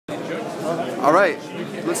All right,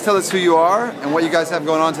 let's tell us who you are and what you guys have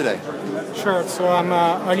going on today. Sure, so I'm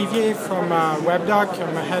Olivier from Webdoc.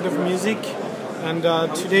 I'm a head of music, and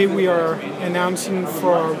today we are announcing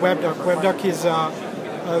for Webdoc. Webdoc is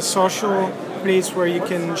a social place where you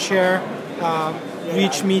can share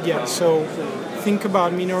rich media. So think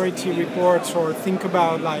about Minority Reports, or think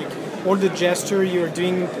about like all the gesture you're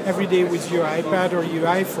doing every day with your iPad or your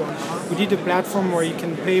iPhone. We did a platform where you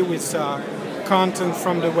can play with content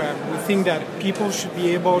from the web. We think that people should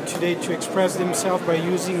be able today to express themselves by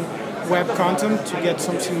using web content to get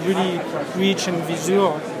something really rich and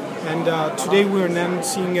visual. And today we're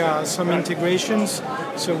announcing some integrations.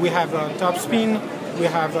 So we have Topspin, we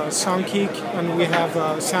have Soundkick, and we have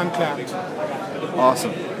SoundCloud.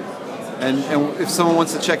 Awesome. And if someone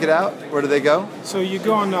wants to check it out, where do they go? So you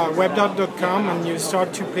go on webdoc.com and you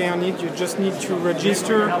start to play on it. You just need to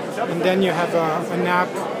register, and then you have an app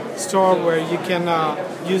store where you can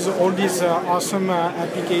use all these awesome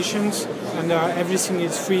applications, and everything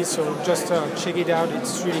is free, so just check it out.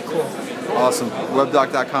 It's really cool. Awesome.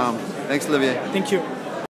 Webdoc.com. Thanks, Olivier. Thank you.